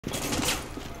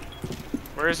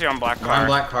Where is he on black car? One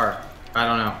black car. I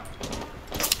don't know.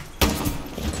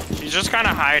 He's just kind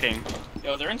of hiding.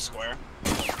 Yo, they're in square.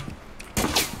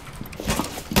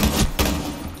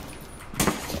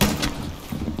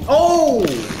 Oh!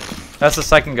 That's the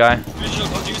second guy. Visual,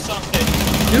 go do something.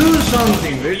 Do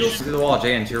something! Visual to the wall,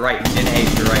 Jalen, to your right. He's in A,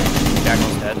 to your right.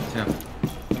 Jackal's dead. It's him.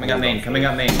 Coming up main, coming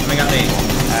up main, coming up main.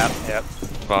 Yep.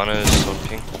 Vana is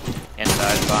smoking.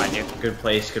 Inside, behind you. Good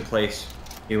place, good place.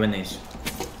 You win these.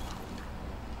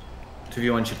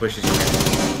 2v1, she pushes you.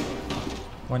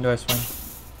 When do I swing?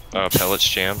 Pellets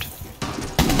jammed.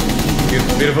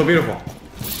 Beautiful, beautiful, beautiful.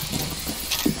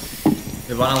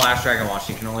 The one on last dragon watch,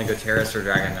 you can only go terrace or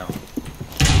dragon now.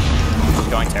 He's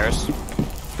going terrace.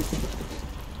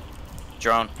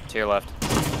 Drone, to your left.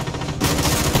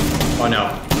 Oh no,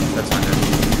 that's not good.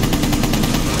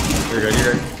 You're good,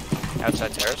 you're good.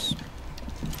 Outside terrace.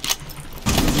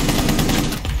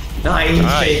 Nice!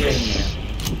 Nice.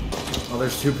 Oh,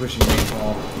 there's two pushing main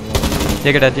wall.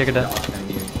 Digger dead, Digger dead.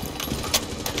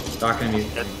 Doc and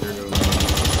mute.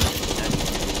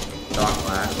 Doc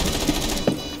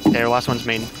last. There, last one's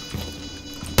main.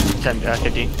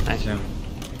 50. Nice. Yeah.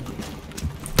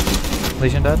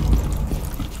 Legion dead.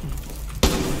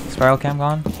 Spiral cam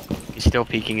gone. He's still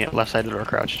peeking it, left side of the door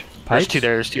crouched. Pipes?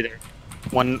 There's two there.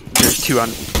 There's two on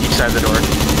each side of the door.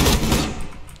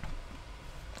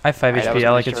 I have 5 Alright, that HP, was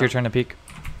Alec, my it's your turn. turn to peek.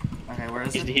 Okay, where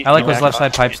is He's- it? he- Alec he was backed left off.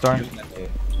 side pipe store.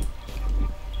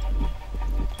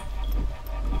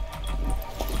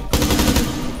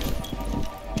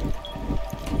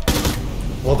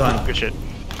 Well done. Good shit.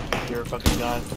 You're a fucking god.